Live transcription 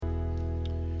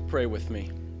Pray with me.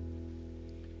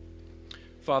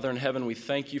 Father in heaven, we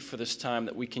thank you for this time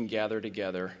that we can gather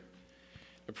together.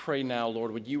 I pray now,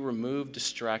 Lord, would you remove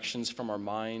distractions from our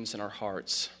minds and our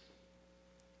hearts?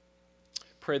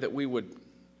 Pray that we would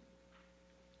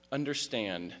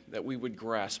understand, that we would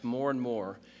grasp more and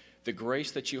more the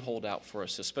grace that you hold out for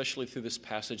us, especially through this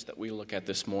passage that we look at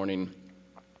this morning.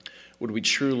 Would we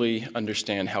truly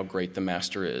understand how great the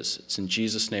Master is? It's in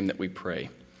Jesus' name that we pray.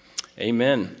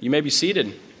 Amen. You may be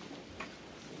seated.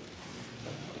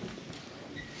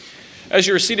 As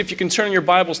you're seated, if you can turn your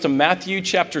Bibles to Matthew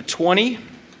chapter 20.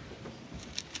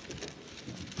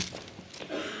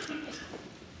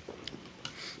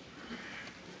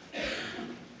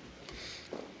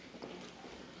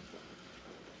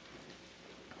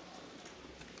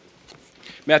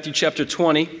 Matthew chapter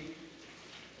 20.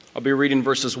 I'll be reading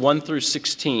verses 1 through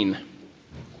 16.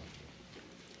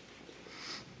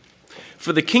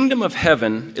 For the kingdom of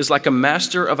heaven is like a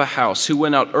master of a house who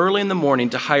went out early in the morning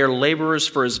to hire laborers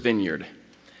for his vineyard.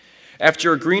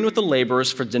 After agreeing with the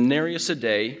laborers for denarius a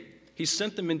day, he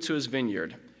sent them into his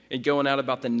vineyard. And going out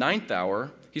about the 9th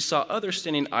hour, he saw others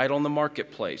standing idle in the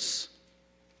marketplace.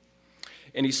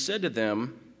 And he said to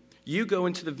them, "You go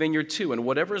into the vineyard too, and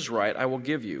whatever is right I will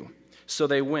give you." So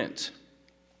they went.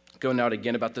 Going out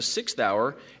again about the 6th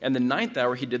hour, and the 9th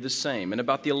hour he did the same. And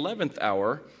about the 11th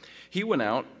hour he went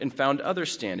out and found others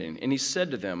standing, and he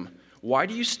said to them, "Why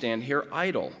do you stand here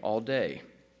idle all day?"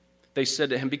 They said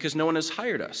to him, "Because no one has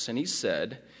hired us." And he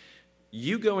said,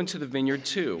 "You go into the vineyard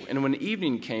too." And when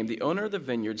evening came, the owner of the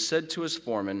vineyard said to his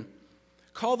foreman,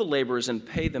 "Call the laborers and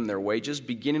pay them their wages,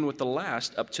 beginning with the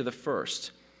last up to the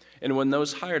first." And when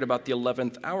those hired about the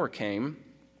 11th hour came,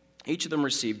 each of them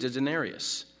received a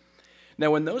denarius.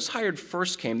 Now when those hired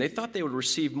first came, they thought they would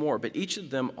receive more, but each of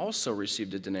them also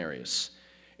received a denarius.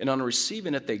 And on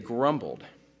receiving it, they grumbled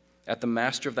at the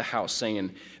master of the house,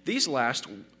 saying, "These last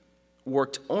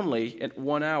worked only at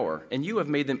 1 hour, and you have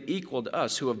made them equal to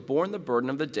us who have borne the burden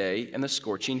of the day and the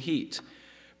scorching heat."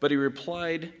 But he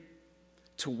replied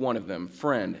to one of them,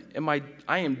 "Friend,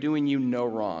 I am doing you no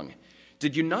wrong.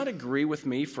 Did you not agree with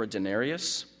me for a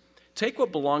denarius? Take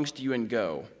what belongs to you and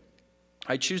go.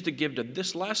 I choose to give to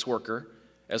this last worker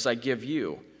as I give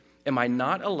you. Am I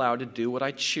not allowed to do what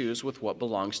I choose with what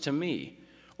belongs to me?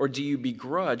 Or do you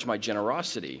begrudge my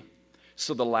generosity?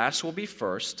 So the last will be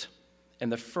first,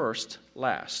 and the first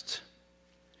last."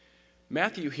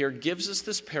 Matthew here gives us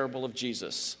this parable of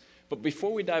Jesus. But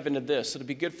before we dive into this, it'd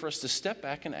be good for us to step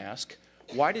back and ask,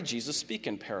 why did Jesus speak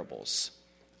in parables?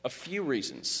 A few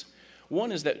reasons.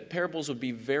 One is that parables would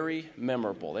be very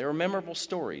memorable. They were memorable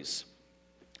stories.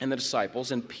 And the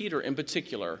disciples, and Peter in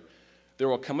particular, there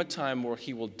will come a time where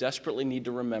he will desperately need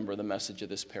to remember the message of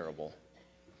this parable.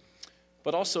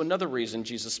 But also another reason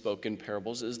Jesus spoke in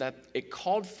parables is that it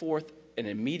called forth an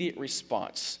immediate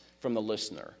response from the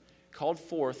listener, called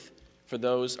forth for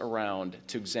those around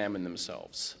to examine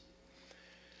themselves.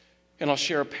 And I'll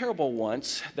share a parable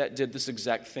once that did this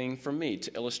exact thing for me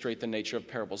to illustrate the nature of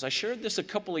parables. I shared this a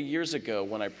couple of years ago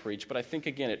when I preached, but I think,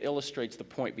 again, it illustrates the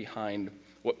point behind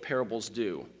what parables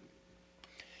do.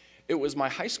 It was my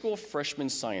high school freshman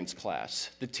science class.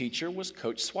 The teacher was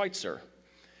Coach Schweitzer.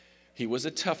 He was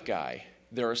a tough guy.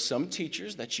 There are some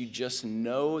teachers that you just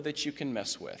know that you can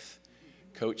mess with.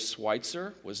 Coach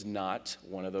Schweitzer was not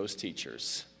one of those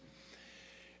teachers.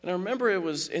 And I remember it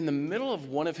was in the middle of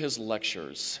one of his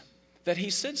lectures that he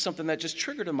said something that just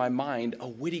triggered in my mind a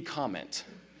witty comment.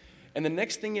 And the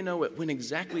next thing you know, it went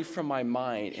exactly from my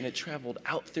mind and it traveled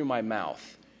out through my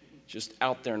mouth, just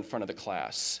out there in front of the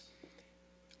class.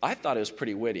 I thought it was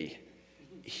pretty witty.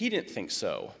 He didn't think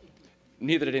so.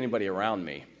 Neither did anybody around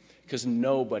me, because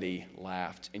nobody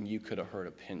laughed and you could have heard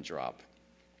a pin drop.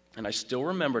 And I still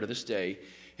remember to this day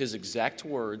his exact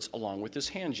words along with his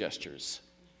hand gestures.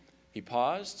 He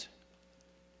paused.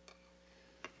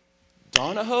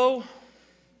 "Donahoe,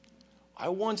 I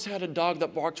once had a dog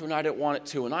that barked when I didn't want it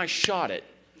to, and I shot it.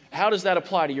 How does that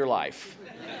apply to your life?"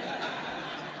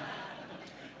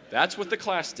 That's what the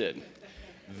class did.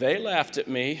 They laughed at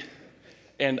me,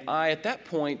 and I, at that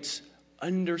point,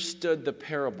 understood the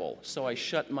parable, so I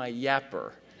shut my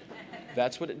yapper.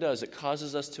 That's what it does. It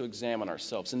causes us to examine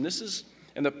ourselves. And this is,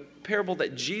 in the parable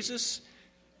that Jesus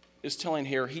is telling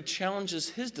here, he challenges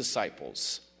his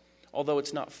disciples, although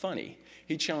it's not funny.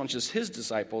 He challenges his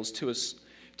disciples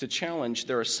to challenge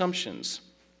their assumptions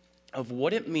of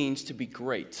what it means to be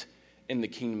great in the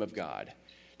kingdom of God,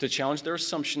 to challenge their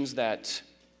assumptions that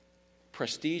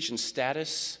prestige and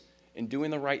status and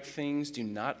doing the right things do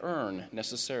not earn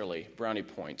necessarily brownie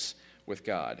points with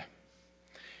God.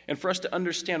 And for us to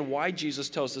understand why Jesus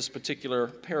tells this particular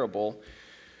parable,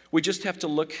 We just have to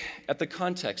look at the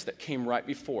context that came right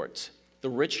before it. The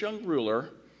rich young ruler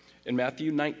in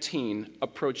Matthew 19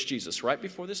 approached Jesus right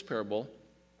before this parable,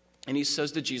 and he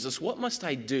says to Jesus, "What must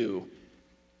I do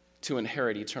to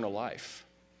inherit eternal life?"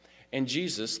 And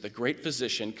Jesus, the great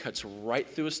physician, cuts right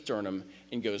through his sternum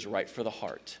and goes right for the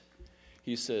heart.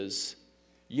 He says,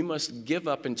 "You must give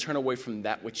up and turn away from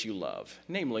that which you love,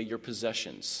 namely your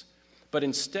possessions." But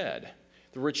instead,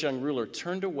 the rich young ruler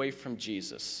turned away from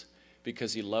Jesus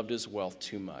because he loved his wealth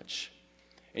too much.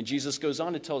 And Jesus goes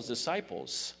on to tell his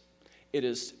disciples, it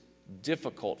is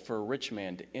difficult for a rich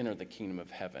man to enter the kingdom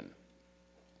of heaven.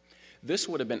 This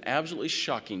would have been absolutely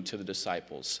shocking to the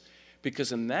disciples,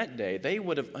 because in that day, they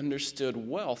would have understood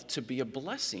wealth to be a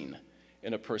blessing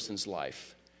in a person's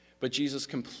life. But Jesus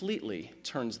completely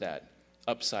turns that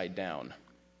upside down.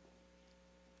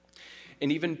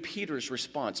 And even Peter's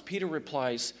response, Peter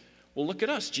replies, "Well, look at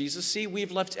us, Jesus. See,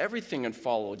 we've left everything and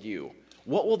followed you.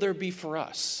 What will there be for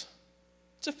us?"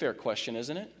 It's a fair question,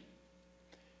 isn't it?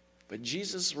 But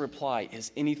Jesus' reply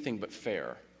is anything but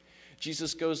fair.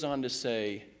 Jesus goes on to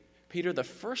say, "Peter, the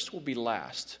first will be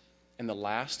last, and the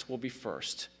last will be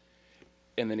first."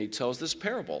 And then he tells this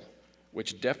parable,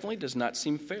 which definitely does not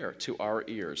seem fair to our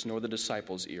ears, nor the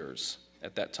disciples' ears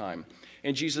at that time.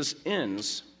 And Jesus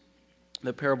ends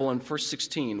the parable in verse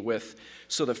 16 with,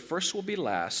 "So the first will be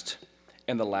last,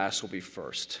 and the last will be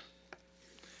first."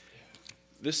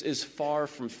 This is far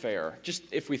from fair. Just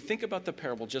if we think about the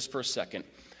parable just for a second,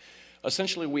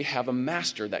 essentially we have a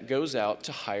master that goes out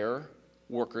to hire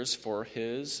workers for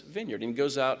his vineyard. And he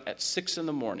goes out at 6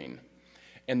 a.m.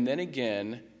 And then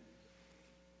again,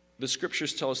 the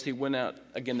scriptures tell us he went out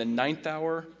again the 9th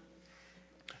hour,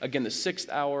 again the 6th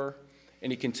hour,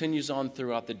 and he continues on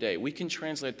throughout the day. We can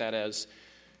translate that as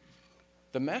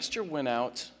the master went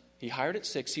out, he hired at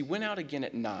 6, he went out again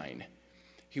at 9.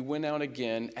 He went out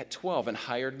again at 12 and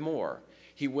hired more.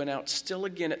 He went out still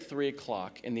again at 3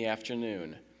 o'clock in the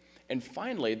afternoon. And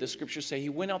finally, the scriptures say he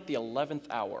went out the 11th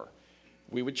hour.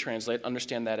 We would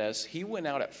understand that as he went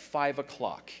out at 5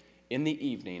 o'clock in the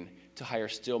evening to hire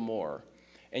still more.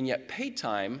 And yet paid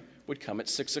time would come at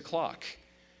 6 o'clock.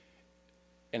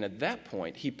 And at that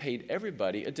point, he paid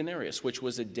everybody a denarius, which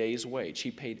was a day's wage.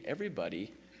 He paid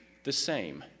everybody the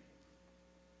same.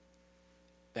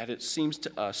 That it seems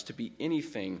to us to be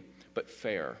anything but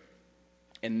fair.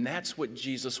 And that's what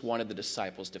Jesus wanted the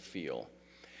disciples to feel.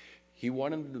 He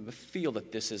wanted them to feel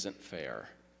that this isn't fair.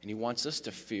 And he wants us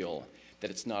to feel that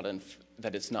it's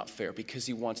not fair, because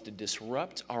he wants to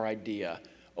disrupt our idea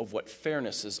of what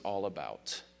fairness is all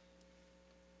about.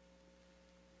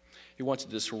 He wants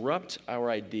to disrupt our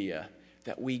idea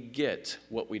that we get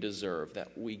what we deserve,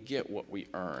 that we get what we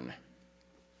earn.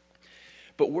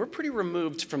 But we're pretty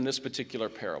removed from this particular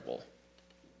parable.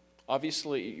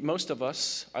 Obviously, most of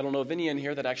us, I don't know of any in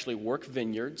here that actually work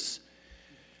vineyards,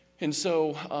 and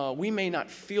so we may not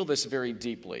feel this very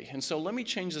deeply. And so let me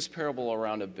change this parable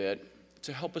around a bit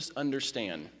to help us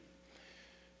understand.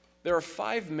 There are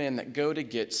 5 men that go to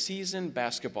get season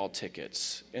basketball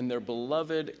tickets in their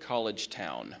beloved college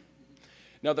town.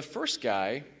 Now, the first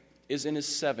guy is in his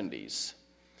 70s,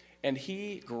 and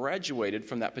he graduated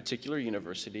from that particular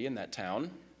university in that town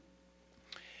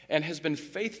and has been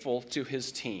faithful to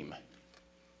his team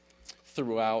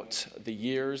throughout the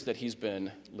years that he's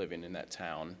been living in that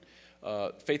town.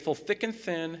 Faithful thick and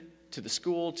thin to the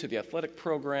school, to the athletic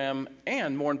program,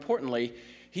 and more importantly,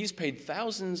 he's paid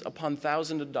thousands upon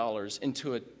thousands of dollars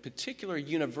into a particular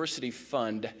university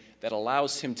fund that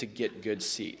allows him to get good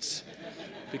seats.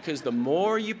 Because the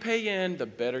more you pay in, the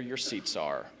better your seats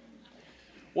are.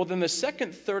 Well, then the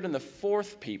second, third, and the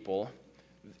fourth people,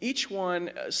 each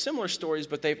one similar stories,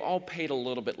 but they've all paid a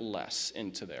little bit less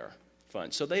into their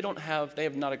fund. So they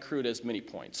have not accrued as many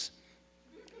points.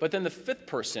 But then the fifth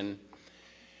person,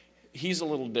 he's a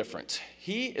little different.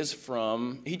 He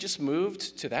just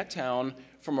moved to that town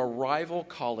from a rival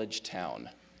college town.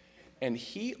 And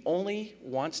he only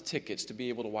wants tickets to be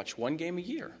able to watch one game a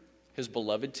year, his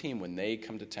beloved team, when they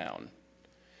come to town.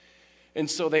 And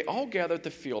so they all gather at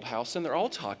the field house, and they're all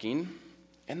talking,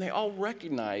 and they all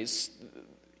recognize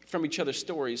from each other's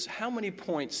stories how many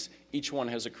points each one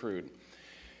has accrued.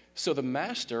 So the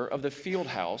master of the field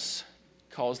house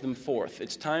calls them forth.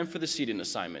 It's time for the seating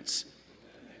assignments.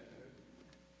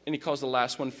 And he calls the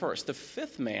last one first. The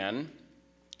fifth man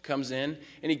comes in,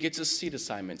 and he gets his seat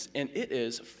assignments. And it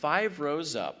is 5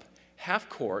 rows up, half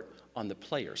court on the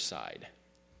player's side.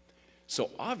 So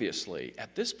obviously,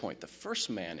 at this point, the first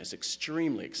man is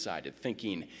extremely excited,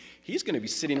 thinking he's going to be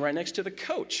sitting right next to the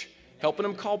coach, helping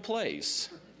him call plays.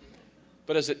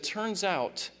 But as it turns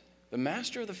out, the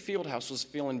master of the field house was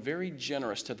feeling very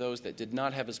generous to those that did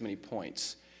not have as many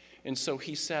points. And so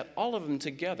he sat all of them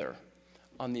together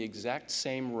on the exact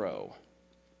same row.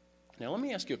 Now, let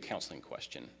me ask you a counseling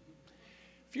question.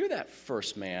 If you're that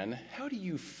first man, how do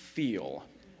you feel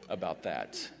about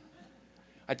that?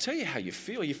 I tell you how you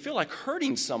feel. You feel like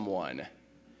hurting someone.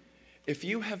 If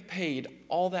you have paid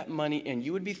all that money in,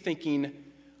 you would be thinking,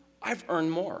 I've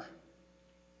earned more.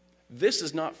 This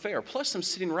is not fair. Plus, I'm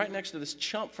sitting right next to this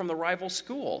chump from the rival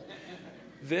school.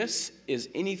 This is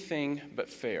anything but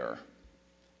fair.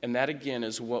 And that, again,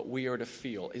 is what we are to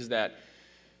feel, is that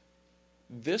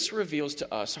this reveals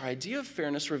to us, our idea of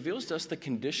fairness reveals to us the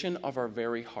condition of our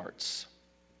very hearts.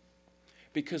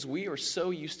 Because we are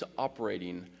so used to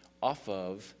operating off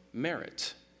of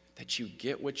merit, that you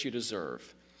get what you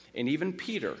deserve. And even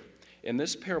Peter, in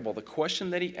this parable, the question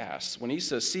that he asks, when he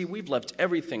says, see, we've left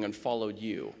everything and followed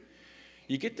you,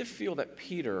 you get to feel that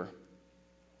Peter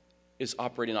is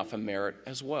operating off of merit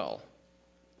as well,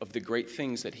 of the great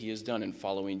things that he has done in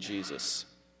following Jesus.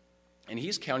 And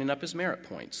he's counting up his merit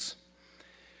points.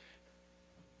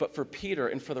 But for Peter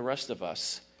and for the rest of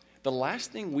us, the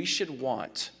last thing we should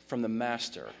want from the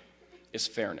master is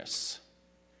fairness.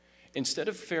 Instead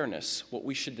of fairness, what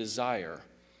we should desire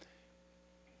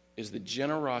is the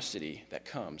generosity that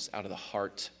comes out of the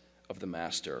heart of the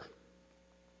master.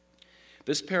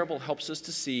 This parable helps us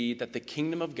to see that the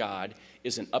kingdom of God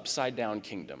is an upside-down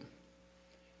kingdom.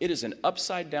 It is an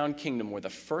upside-down kingdom where the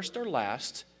first are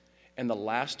last and the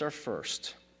last are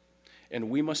first. And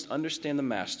we must understand the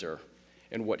master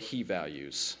and what he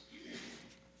values.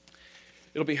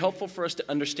 It'll be helpful for us to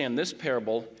understand this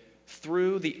parable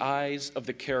through the eyes of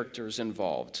the characters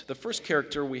involved. The first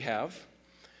character we have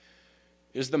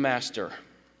is the master.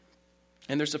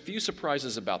 And there's a few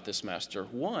surprises about this master.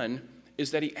 One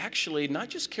is that he actually not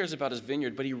just cares about his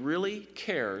vineyard, but he really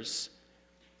cares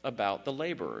about the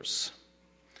laborers.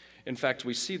 In fact,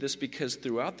 we see this because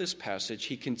throughout this passage,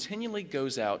 he continually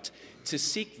goes out to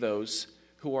seek those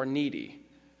who are needy.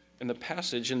 In the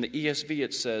passage, in the ESV,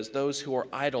 it says, those who are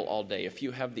idle all day. If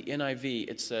you have the NIV,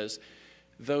 it says,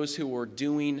 those who are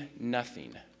doing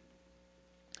nothing.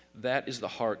 That is the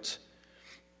heart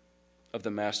of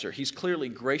the master. He's clearly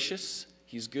gracious,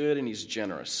 he's good, and he's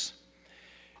generous.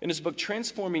 In his book,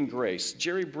 Transforming Grace,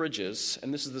 Jerry Bridges,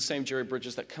 and this is the same Jerry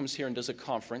Bridges that comes here and does a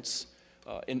conference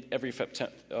in every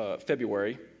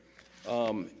February.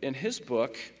 In his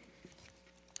book,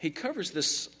 he covers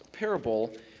this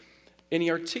parable and he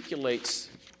articulates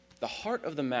the heart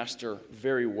of the master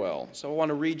very well. So I want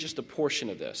to read just a portion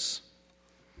of this.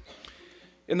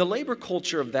 In the labor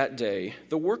culture of that day,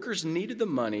 the workers needed the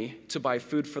money to buy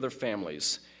food for their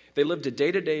families. They lived a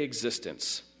day-to-day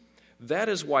existence. That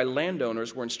is why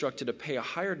landowners were instructed to pay a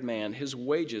hired man his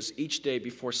wages each day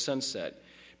before sunset,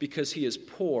 because he is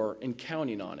poor and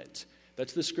counting on it.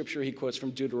 That's the scripture he quotes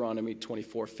from Deuteronomy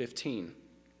 24:15.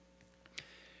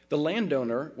 The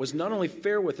landowner was not only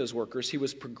fair with his workers, he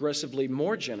was progressively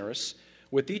more generous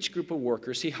with each group of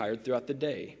workers he hired throughout the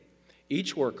day.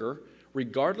 Each worker,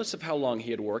 regardless of how long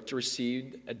he had worked,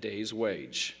 received a day's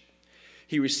wage.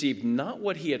 He received not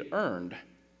what he had earned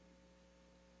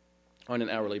on an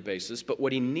hourly basis, but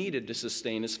what he needed to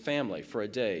sustain his family for a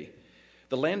day.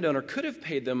 The landowner could have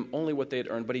paid them only what they had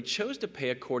earned, but he chose to pay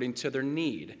according to their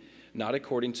need, not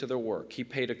according to their work. He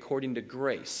paid according to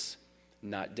grace,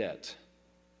 not debt.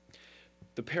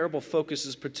 The parable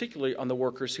focuses particularly on the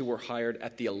workers who were hired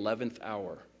at the 11th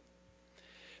hour.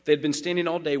 They had been standing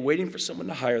all day waiting for someone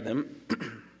to hire them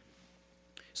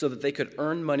so that they could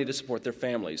earn money to support their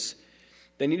families.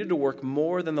 They needed to work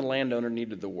more than the landowner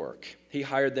needed the work. He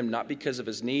hired them not because of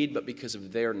his need, but because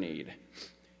of their need.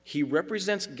 He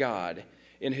represents God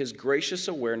in his gracious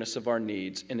awareness of our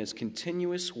needs and his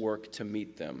continuous work to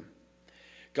meet them.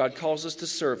 God calls us to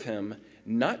serve him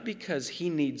not because he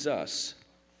needs us,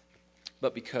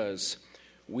 but because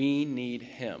we need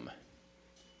him.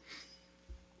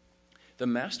 The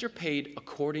master paid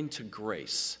according to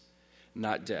grace,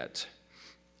 not debt.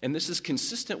 And this is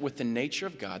consistent with the nature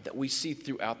of God that we see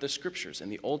throughout the scriptures, in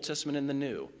the Old Testament and the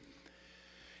New.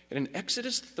 And in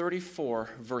Exodus 34,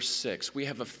 verse 6, we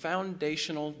have a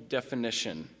foundational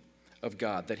definition of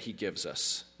God that he gives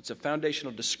us. It's a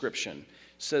foundational description.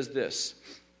 It says this: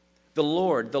 the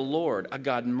Lord, a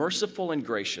God merciful and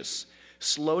gracious,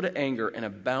 slow to anger and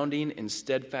abounding in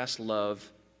steadfast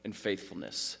love and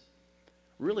faithfulness.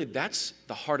 Really, that's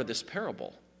the heart of this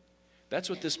parable. That's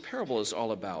what this parable is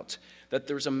all about, that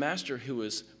there's a master who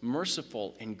is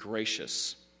merciful and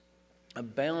gracious,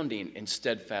 abounding in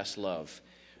steadfast love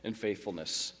and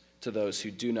faithfulness to those who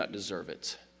do not deserve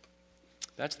it.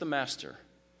 That's the master.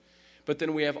 But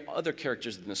then we have other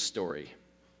characters in this story.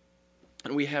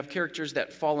 And we have characters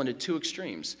that fall into two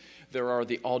extremes. There are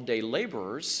the all-day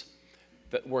laborers,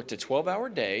 that worked a 12-hour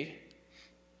day,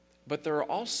 but there are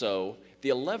also the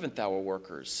 11th hour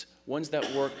workers, ones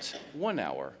that worked 1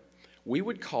 hour. We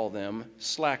would call them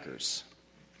slackers.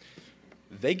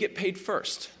 They get paid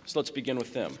first, so let's begin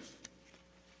with them.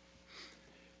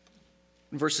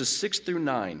 Verses 6 through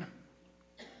 9.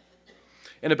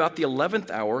 And about the 11th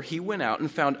hour, he went out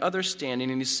and found others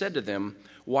standing, and he said to them,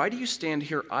 "Why do you stand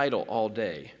here idle all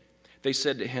day?" They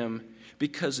said to him,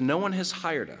 "Because no one has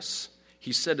hired us."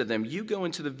 He said to them, "You go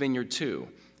into the vineyard too."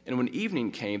 And when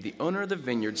evening came, the owner of the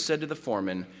vineyard said to the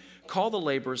foreman, "Call the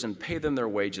laborers and pay them their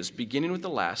wages, beginning with the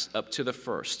last up to the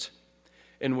first."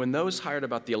 And when those hired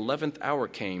about the 11th hour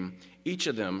came, each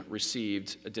of them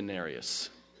received a denarius.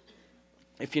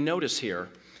 If you notice here,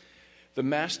 the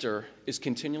master is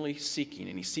continually seeking,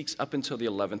 and he seeks up until the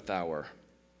 11th hour.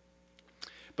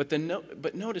 But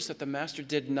notice that the master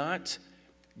did not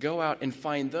go out and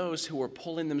find those who were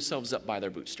pulling themselves up by their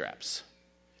bootstraps.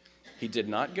 He did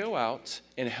not go out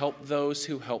and help those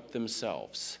who helped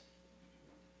themselves.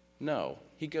 No,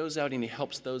 he goes out and he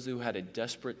helps those who had a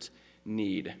desperate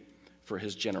need for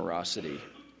his generosity.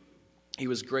 He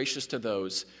was gracious to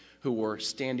those who were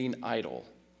standing idle,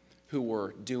 who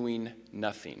were doing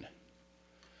nothing.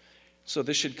 So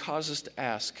this should cause us to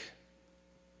ask,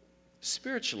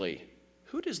 spiritually,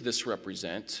 who does this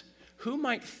represent? Who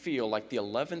might feel like the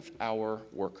 11th hour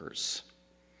workers,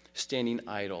 standing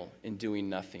idle and doing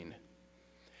nothing?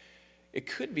 It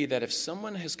could be that if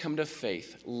someone has come to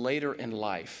faith later in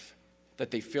life, that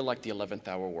they feel like the 11th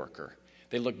hour worker.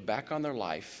 They look back on their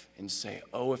life and say,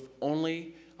 "Oh, if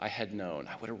only I had known,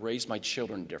 I would have raised my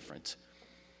children different.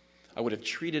 I would have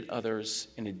treated others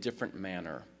in a different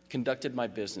manner, conducted my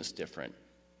business different.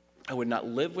 I would not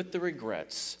live with the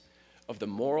regrets of the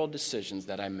moral decisions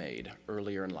that I made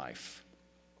earlier in life."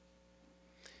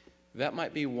 That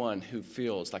might be one who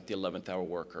feels like the 11th hour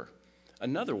worker.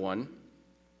 Another one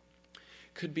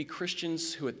could be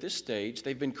Christians who at this stage,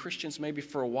 they've been Christians maybe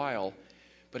for a while,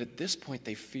 but at this point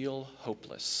they feel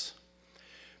hopeless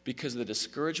because of the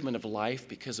discouragement of life,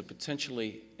 because of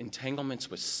potentially entanglements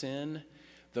with sin,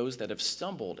 those that have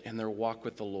stumbled in their walk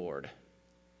with the Lord.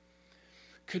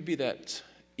 Could be that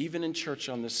even in church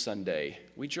on this Sunday,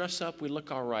 we dress up, we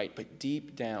look all right, but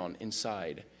deep down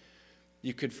inside,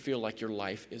 you could feel like your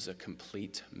life is a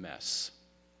complete mess.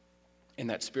 And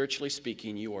that spiritually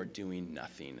speaking, you are doing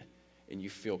nothing, and you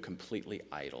feel completely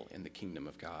idle in the kingdom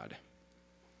of God.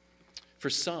 For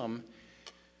some,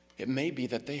 it may be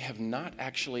that they have not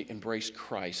actually embraced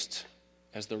Christ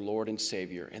as their Lord and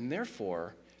Savior, and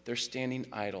therefore they're standing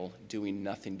idle, doing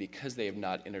nothing because they have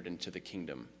not entered into the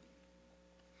kingdom.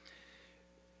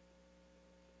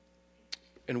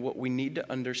 And what we need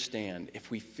to understand,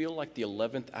 if we feel like the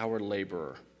 11th hour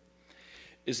laborer,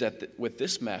 is that with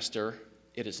this master,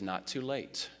 it is not too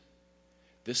late.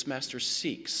 This master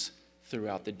seeks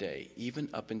throughout the day, even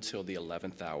up until the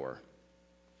 11th hour.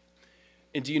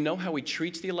 And do you know how he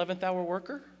treats the 11th hour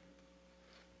worker?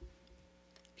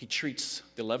 He treats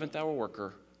the 11th hour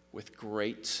worker with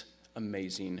great,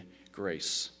 amazing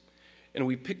grace. And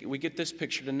we get this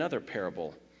pictured in another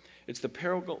parable. It's the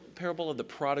parable of the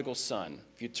prodigal son.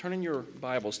 If you turn in your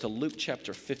Bibles to Luke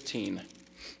chapter 15.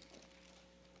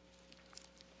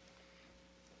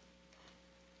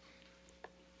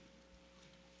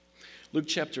 Luke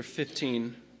chapter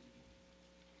 15.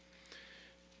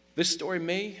 This story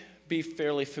may be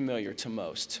fairly familiar to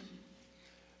most.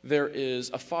 There is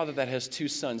a father that has two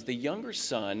sons. The younger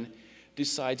son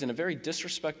decides in a very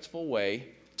disrespectful way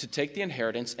to take the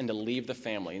inheritance and to leave the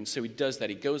family. And so he does that.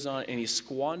 He goes on and he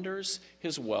squanders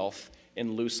his wealth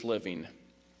in loose living.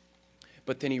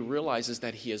 But then he realizes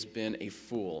that he has been a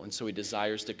fool, and so he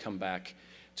desires to come back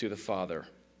to the father.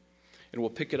 And we'll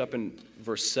pick it up in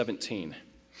verse 17.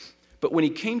 But when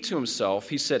he came to himself,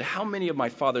 he said, "How many of my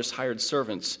father's hired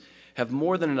servants have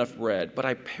more than enough bread, but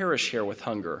I perish here with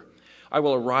hunger? I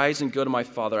will arise and go to my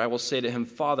father. I will say to him,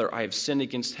 'Father, I have sinned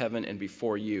against heaven and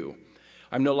before you.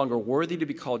 I'm no longer worthy to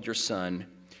be called your son.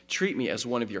 Treat me as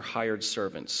one of your hired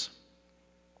servants.'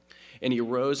 And he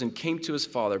arose and came to his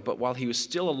father, but while he was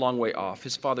still a long way off,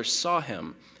 his father saw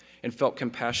him and felt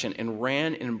compassion and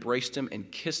ran and embraced him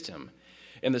and kissed him.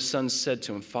 And the son said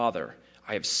to him, 'Father,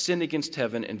 I have sinned against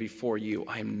heaven and before you.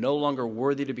 I am no longer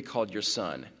worthy to be called your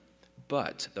son.'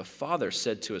 But the father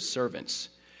said to his servants,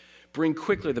 'Bring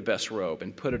quickly the best robe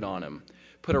and put it on him.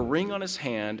 Put a ring on his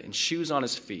hand and shoes on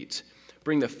his feet.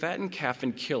 Bring the fattened calf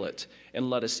and kill it, and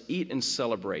let us eat and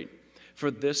celebrate. For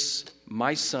this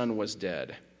my son was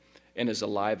dead and is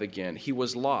alive again. He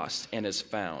was lost and is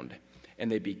found.' And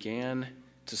they began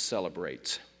to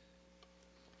celebrate."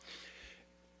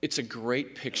 It's a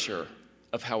great picture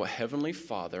of how a heavenly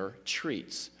father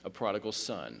treats a prodigal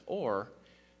son, or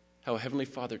how a heavenly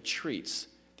father treats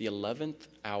the 11th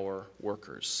hour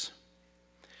workers.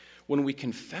 When we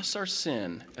confess our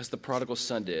sin as the prodigal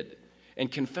son did, and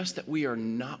confess that we are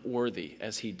not worthy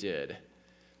as he did,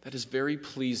 that is very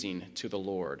pleasing to the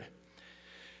Lord.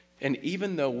 And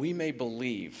even though we may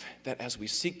believe that as we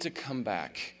seek to come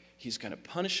back, he's going to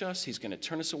punish us, he's going to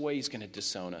turn us away, he's going to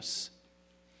disown us.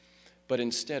 But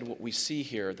instead, what we see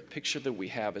here, the picture that we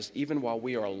have, is even while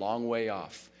we are a long way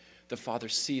off, the Father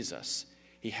sees us.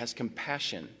 He has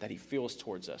compassion that he feels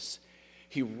towards us.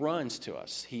 He runs to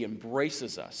us. He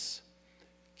embraces us,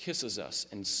 kisses us,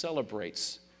 and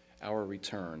celebrates our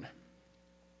return.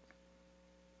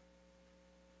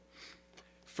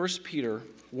 1 Peter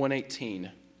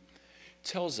 1:18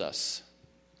 tells us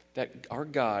that our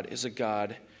God is a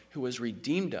God who has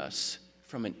redeemed us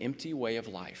from an empty way of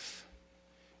life.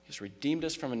 He's redeemed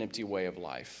us from an empty way of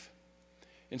life.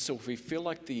 And so if we feel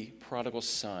like the prodigal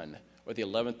son or the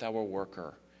 11th hour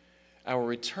worker, our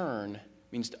return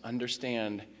means to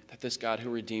understand that this God who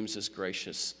redeems is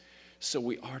gracious. So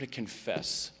we are to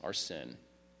confess our sin.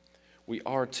 We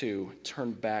are to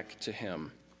turn back to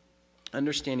him,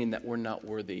 understanding that we're not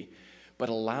worthy, but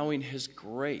allowing his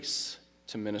grace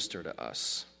to minister to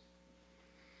us.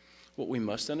 What we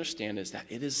must understand is that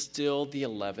it is still the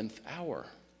 11th hour.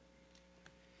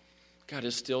 God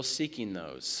is still seeking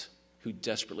those who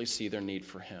desperately see their need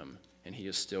for him, and he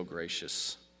is still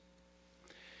gracious.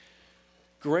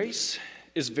 Grace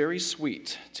is very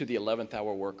sweet to the 11th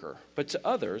hour worker, but to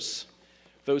others,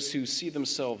 those who see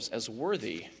themselves as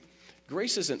worthy,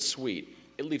 grace isn't sweet.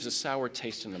 It leaves a sour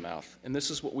taste in the mouth. And this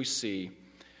is what we see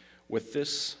with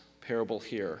this parable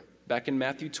here. Back in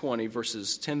Matthew 20,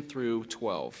 verses 10 through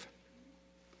 12.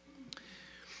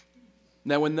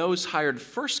 Now when those hired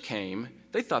first came,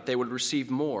 they thought they would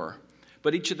receive more,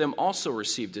 but each of them also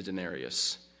received a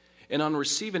denarius. And on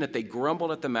receiving it, they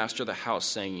grumbled at the master of the house,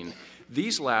 saying,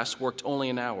 "These last worked only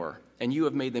an hour, and you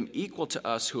have made them equal to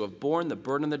us who have borne the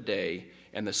burden of the day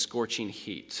and the scorching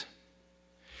heat."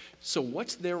 So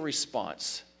what's their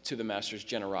response to the master's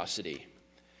generosity?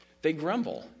 They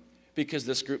grumble because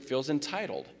this group feels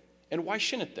entitled. And why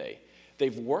shouldn't they?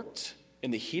 They've worked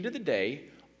in the heat of the day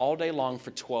all day long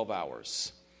for 12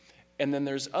 hours. And then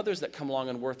there's others that come along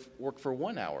and work for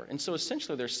 1 hour. And so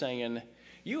essentially they're saying,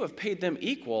 you have paid them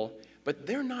equal, but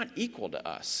they're not equal to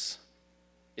us.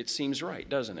 It seems right,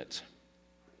 doesn't it?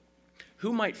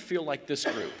 Who might feel like this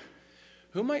group?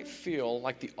 Who might feel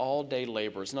like the all-day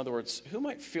laborers? In other words, who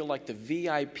might feel like the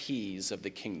VIPs of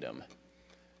the kingdom?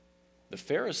 The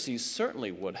Pharisees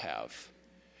certainly would have,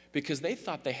 because they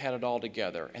thought they had it all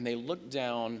together, and they looked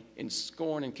down in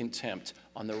scorn and contempt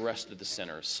on the rest of the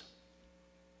sinners.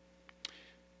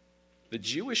 The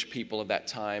Jewish people of that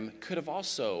time could have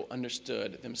also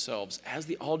understood themselves as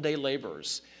the all-day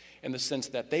laborers, in the sense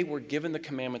that they were given the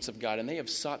commandments of God, and they have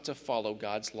sought to follow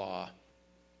God's law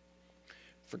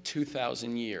for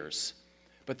 2,000 years.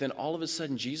 But then all of a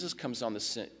sudden, Jesus comes on the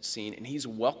scene, and he's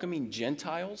welcoming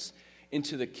Gentiles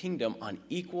into the kingdom on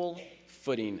equal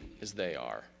footing as they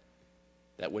are.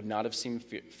 That would not have seemed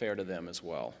fair to them as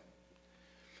well.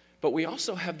 But we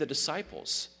also have the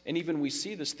disciples, and even we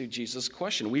see this through Jesus'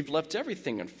 question. We've left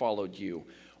everything and followed you.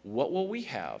 What will we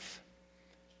have?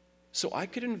 So I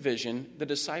could envision the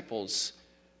disciples,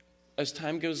 as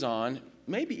time goes on,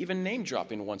 maybe even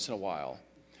name-dropping once in a while.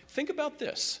 Think about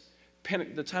this.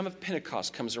 The time of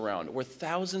Pentecost comes around, where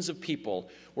thousands of people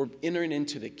were entering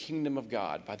into the kingdom of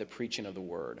God by the preaching of the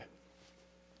word.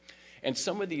 And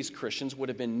some of these Christians would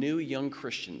have been new, young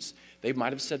Christians. They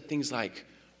might have said things like,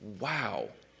 wow,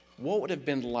 what would it have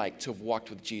been like to have walked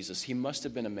with Jesus? He must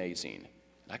have been amazing.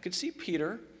 And I could see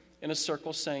Peter in a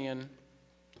circle saying,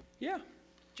 yeah,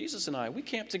 Jesus and I, we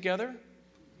camped together.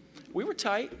 We were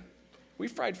tight. We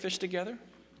fried fish together.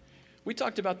 We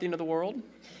talked about the end of the world.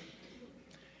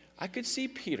 I could see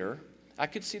Peter, I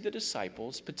could see the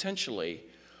disciples potentially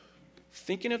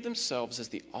thinking of themselves as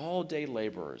the all-day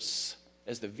laborers,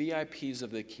 as the VIPs of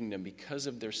the kingdom because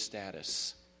of their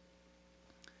status.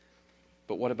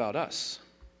 But what about us?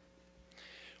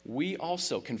 We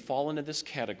also can fall into this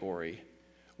category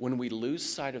when we lose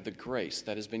sight of the grace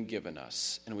that has been given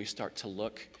us and we start to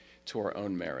look to our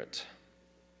own merit.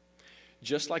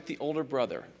 Just like the older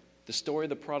brother, the story of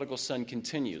the prodigal son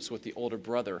continues with the older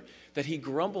brother, that he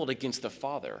grumbled against the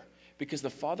father because the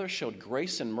father showed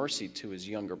grace and mercy to his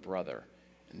younger brother,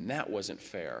 and that wasn't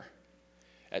fair.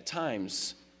 At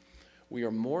times, we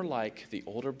are more like the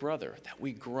older brother, that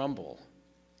we grumble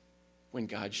when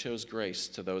God shows grace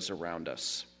to those around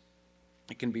us.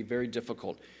 It can be very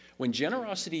difficult. When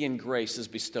generosity and grace is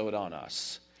bestowed on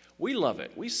us, We love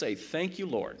it. We say, thank you,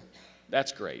 Lord.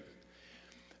 That's great.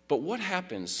 But what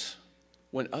happens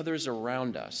when others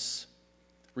around us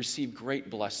receive great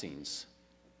blessings?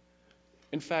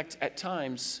 In fact, at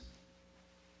times,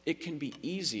 it can be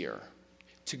easier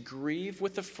to grieve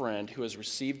with a friend who has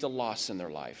received a loss in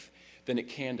their life than it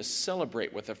can to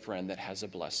celebrate with a friend that has a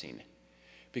blessing.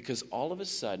 Because all of a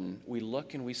sudden, we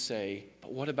look and we say,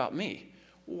 but what about me?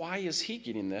 Why is he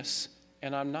getting this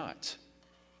and I'm not?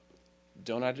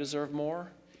 Don't I deserve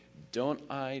more? Don't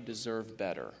I deserve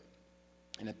better?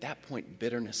 And at that point,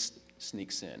 bitterness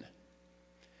sneaks in.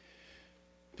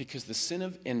 Because the sin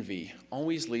of envy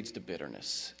always leads to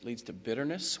bitterness. It leads to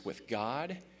bitterness with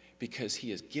God because he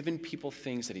has given people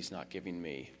things that he's not giving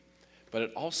me. But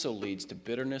it also leads to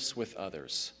bitterness with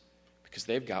others because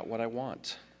they've got what I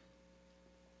want.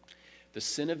 The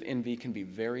sin of envy can be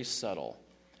very subtle,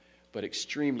 but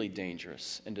extremely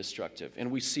dangerous and destructive. And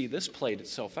we see this played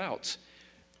itself out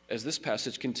as this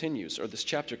passage continues, or this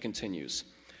chapter continues.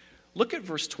 Look at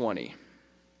verse 20.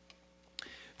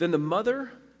 Then the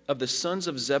mother of the sons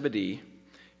of Zebedee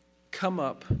come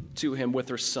up to him with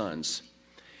her sons,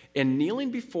 and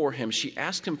kneeling before him, she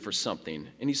asked him for something,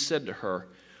 and he said to her,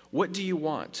 "What do you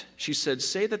want?" She said,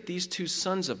 "Say that these 2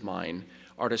 sons of mine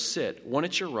are to sit, one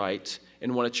at your right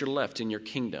and one at your left in your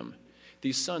kingdom."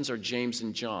 These sons are James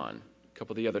and John, a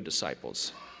couple of the other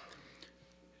disciples.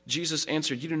 Jesus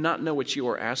answered, "You do not know what you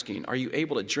are asking. Are you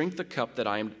able to drink the cup that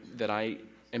I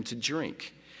am to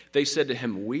drink?" They said to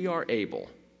him, "We are able."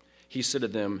 He said to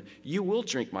them, "You will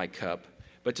drink my cup,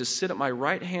 but to sit at my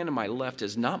right hand and my left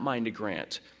is not mine to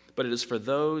grant, but it is for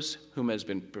those whom has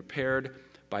been prepared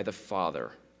by the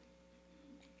Father."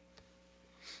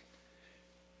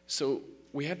 So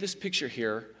we have this picture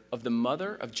here of the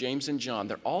mother of James and John.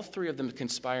 They're all 3 of them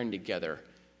conspiring together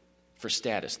for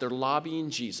status. They're lobbying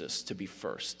Jesus to be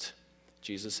first.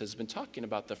 Jesus has been talking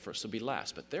about the first will be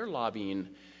last, but they're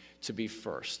lobbying to be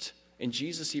first. And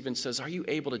Jesus even says, "Are you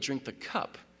able to drink the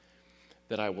cup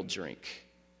that I will drink?"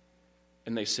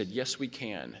 And they said, "Yes, we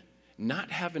can," not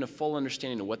having a full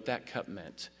understanding of what that cup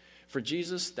meant. For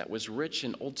Jesus, that was rich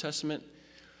in Old Testament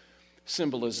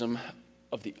symbolism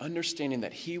of the understanding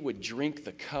that he would drink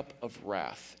the cup of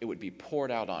wrath. It would be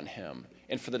poured out on him.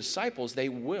 And for the disciples, they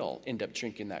will end up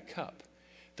drinking that cup,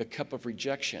 the cup of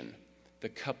rejection, the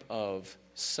cup of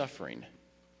suffering.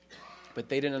 But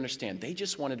they didn't understand. They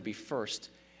just wanted to be first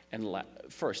in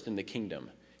the kingdom,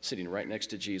 sitting right next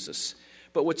to Jesus.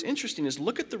 But what's interesting is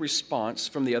look at the response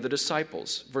from the other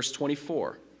disciples. Verse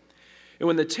 24. And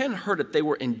when the 10 heard it, they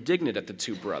were indignant at the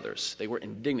 2 brothers. They were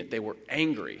indignant. They were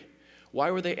angry.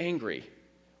 Why were they angry?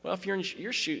 Well, if you're in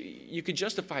your shoe, you could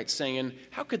justify it saying,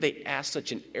 how could they ask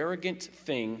such an arrogant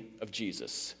thing of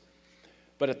Jesus?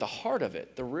 But at the heart of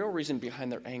it, the real reason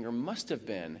behind their anger must have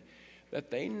been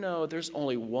that they know there's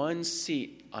only one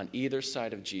seat on either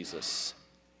side of Jesus,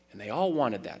 and they all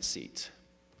wanted that seat.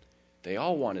 They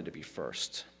all wanted to be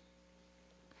first.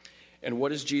 And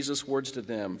what is Jesus' words to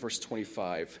them? Verse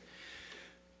 25.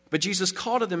 But Jesus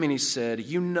called to them and he said,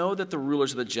 "You know that the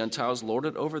rulers of the Gentiles lord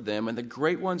it over them, and the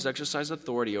great ones exercise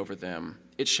authority over them.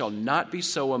 It shall not be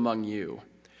so among you.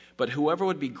 But whoever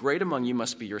would be great among you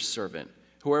must be your servant.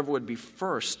 Whoever would be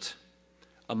first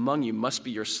among you must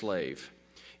be your slave.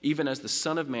 Even as the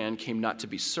Son of Man came not to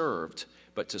be served,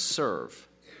 but to serve,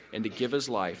 and to give his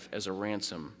life as a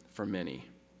ransom for many."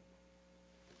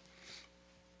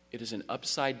 It is an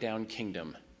upside-down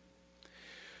kingdom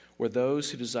where those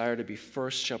who desire to be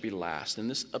first shall be last. In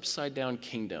this upside-down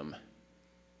kingdom,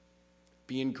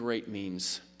 being great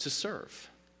means to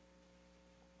serve.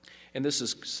 And this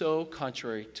is so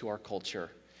contrary to our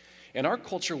culture. In our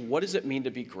culture, what does it mean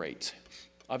to be great?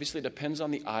 Obviously, it depends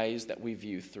on the eyes that we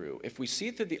view through. If we see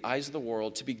it through the eyes of the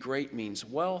world, to be great means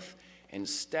wealth and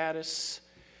status,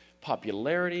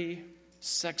 popularity,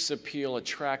 sex appeal,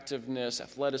 attractiveness,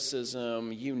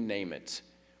 athleticism, you name it.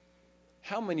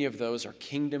 How many of those are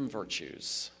kingdom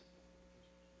virtues?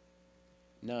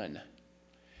 None.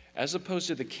 As opposed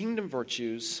to the kingdom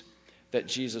virtues that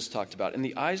Jesus talked about. In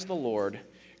the eyes of the Lord,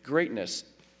 greatness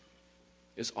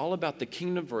is all about the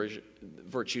kingdom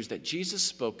virtues that Jesus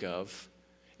spoke of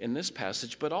in this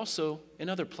passage, but also in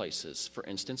other places. For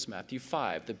instance, Matthew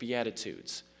 5, the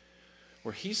Beatitudes,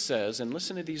 where he says, and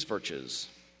listen to these virtues,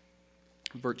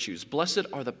 "Blessed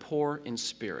are the poor in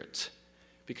spirit,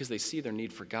 because they see their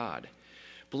need for God.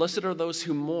 Blessed are those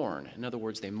who mourn." In other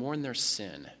words, they mourn their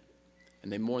sin, and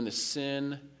they mourn the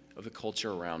sin of the culture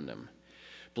around them.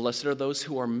 "Blessed are those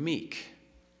who are meek."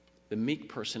 The meek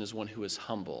person is one who is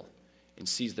humble and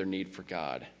sees their need for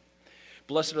God.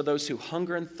 "Blessed are those who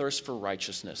hunger and thirst for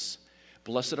righteousness.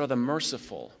 Blessed are the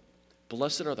merciful.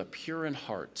 Blessed are the pure in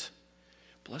heart.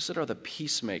 Blessed are the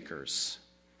peacemakers,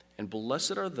 and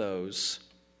blessed are those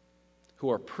who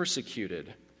are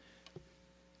persecuted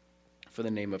for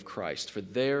the name of Christ, for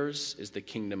theirs is the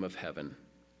kingdom of heaven.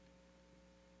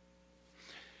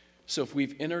 So if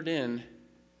we've entered in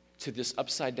to this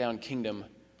upside-down kingdom,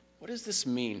 what does this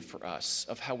mean for us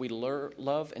of how we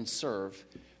love and serve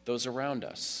those around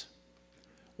us?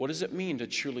 What does it mean to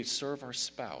truly serve our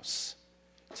spouse,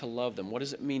 to love them? What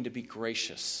does it mean to be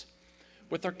gracious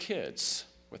with our kids,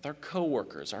 with our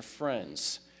coworkers, our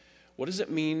friends? What does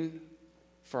it mean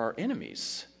for our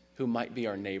enemies, who might be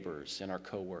our neighbors and our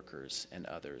coworkers and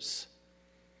others?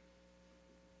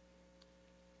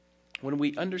 When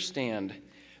we understand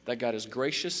that God is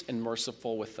gracious and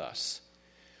merciful with us,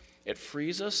 it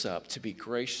frees us up to be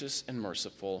gracious and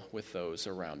merciful with those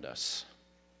around us.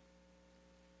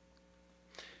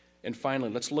 And finally,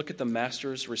 let's look at the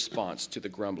master's response to the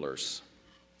grumblers.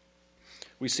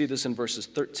 We see this in verses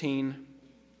 13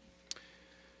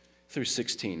 through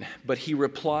 16. But he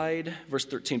replied, verse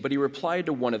 13, but he replied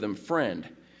to one of them, "Friend,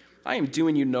 I am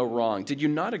doing you no wrong. Did you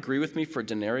not agree with me for a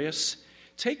denarius?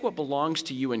 Take what belongs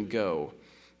to you and go.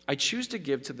 I choose to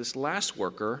give to this last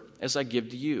worker as I give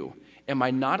to you. Am I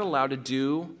not allowed to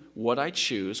do what I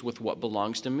choose with what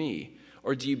belongs to me?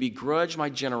 Or do you begrudge my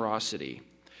generosity?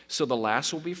 So the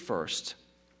last will be first,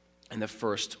 and the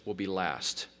first will be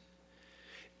last."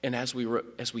 And as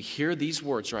we hear these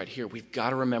words right here, we've got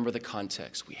to remember the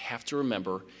context. We have to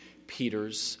remember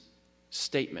Peter's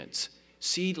statement.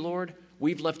 "See, Lord,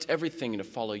 we've left everything to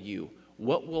follow you.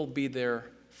 What will be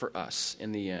there for us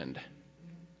in the end?"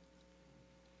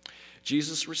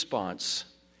 Jesus' response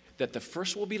that the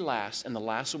first will be last and the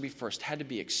last will be first had to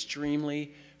be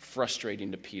extremely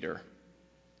frustrating to Peter.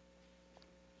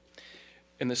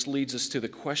 And this leads us to the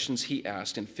questions he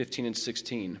asked in 15 and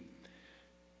 16.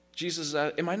 Jesus,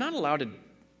 am I not allowed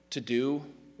to do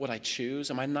what I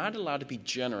choose? Am I not allowed to be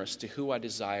generous to who I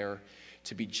desire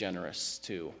to be generous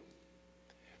to?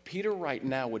 Peter right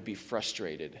now would be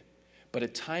frustrated, but a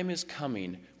time is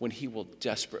coming when he will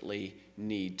desperately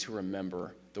need to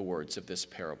remember the words of this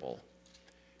parable.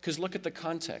 Because look at the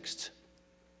context.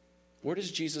 Where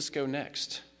does Jesus go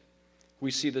next? We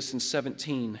see this in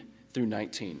 17 through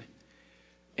 19.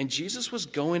 And Jesus was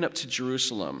going up to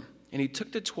Jerusalem, and he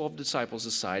took the 12 disciples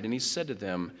aside, and he said to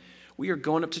them, "We are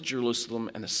going up to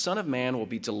Jerusalem, and the Son of Man will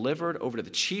be delivered over to the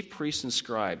chief priests and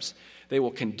scribes. They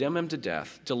will condemn him to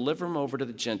death, deliver him over to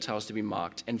the Gentiles to be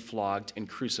mocked and flogged and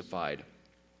crucified,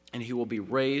 and he will be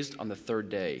raised on the third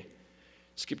day."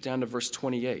 Skip down to verse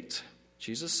 28.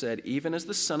 Jesus said, "Even as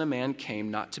the Son of Man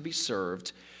came not to be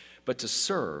served, but to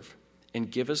serve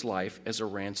and give his life as a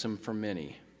ransom for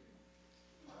many."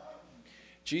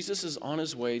 Jesus is on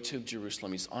his way to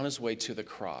Jerusalem. He's on his way to the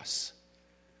cross.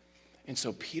 And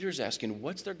so Peter's asking,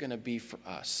 what's there going to be for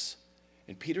us?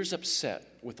 And Peter's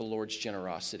upset with the Lord's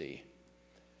generosity.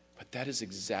 But that is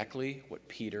exactly what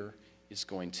Peter is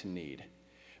going to need.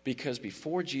 Because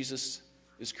before Jesus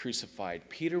is crucified,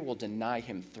 Peter will deny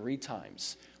him 3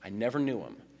 times. "I never knew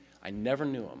him. I never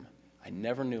knew him. I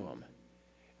never knew him."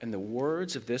 And the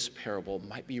words of this parable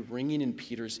might be ringing in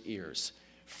Peter's ears.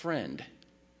 "Friend,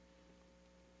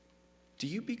 do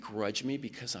you begrudge me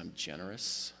because I'm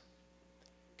generous?"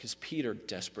 Because Peter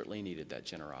desperately needed that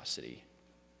generosity.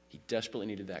 He desperately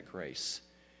needed that grace.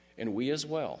 And we as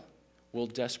well will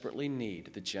desperately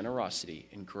need the generosity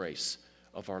and grace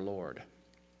of our Lord.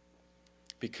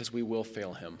 Because we will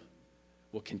fail him.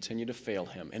 We'll continue to fail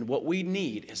him. And what we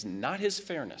need is not his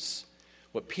fairness.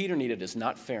 What Peter needed is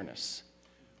not fairness.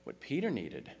 What Peter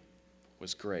needed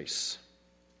was grace.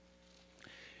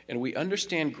 And we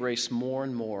understand grace more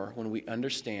and more when we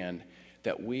understand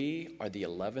that we are the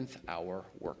 11th hour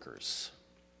workers.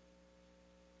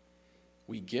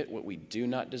 We get what we do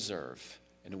not deserve,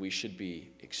 and we should be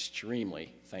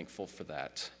extremely thankful for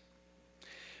that.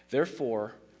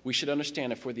 Therefore, we should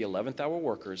understand if we're the 11th hour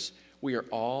workers, we are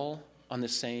all on the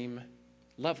same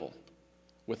level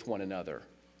with one another.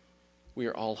 We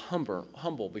are all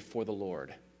humble before the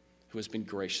Lord, who has been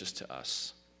gracious to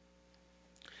us.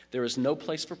 There is no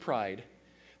place for pride.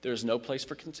 There is no place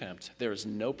for contempt. There is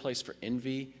no place for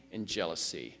envy and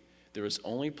jealousy. There is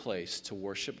only place to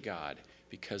worship God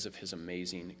because of his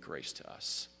amazing grace to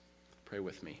us. Pray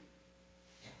with me.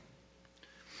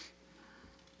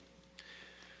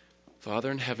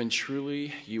 Father in heaven,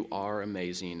 truly you are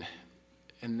amazing.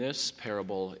 And this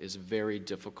parable is very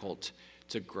difficult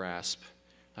to grasp.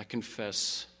 I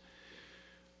confess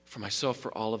for myself,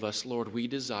 for all of us, Lord, we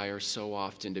desire so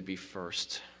often to be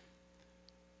first.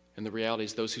 And the reality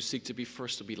is those who seek to be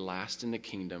first will be last in the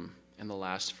kingdom and the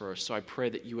last first. So I pray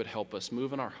that you would help us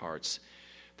move in our hearts,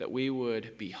 that we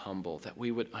would be humble, that we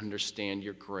would understand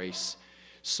your grace,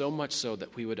 so much so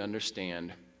that we would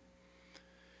understand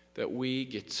that we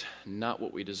get not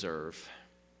what we deserve,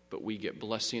 but we get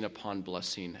blessing upon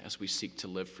blessing as we seek to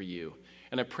live for you.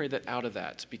 And I pray that out of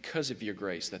that, because of your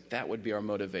grace, that would be our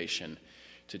motivation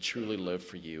to truly live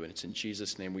for you. And it's in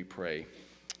Jesus' name we pray.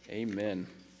 Amen.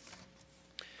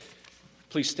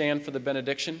 Please stand for the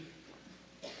benediction.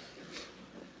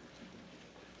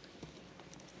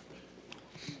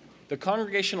 The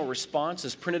congregational response,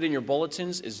 as printed in your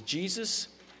bulletins, is Jesus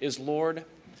is Lord.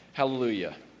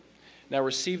 Hallelujah. Now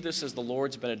receive this as the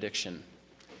Lord's benediction.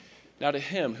 Now to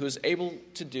him who is able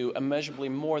to do immeasurably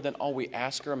more than all we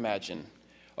ask or imagine,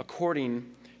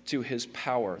 according to his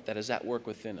power that is at work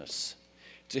within us,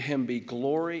 to him be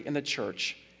glory in the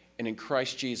church and in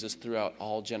Christ Jesus throughout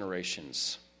all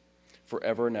generations,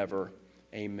 forever and ever.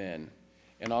 Amen.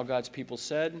 And all God's people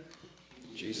said,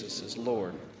 Jesus is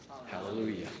Lord.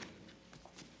 Hallelujah.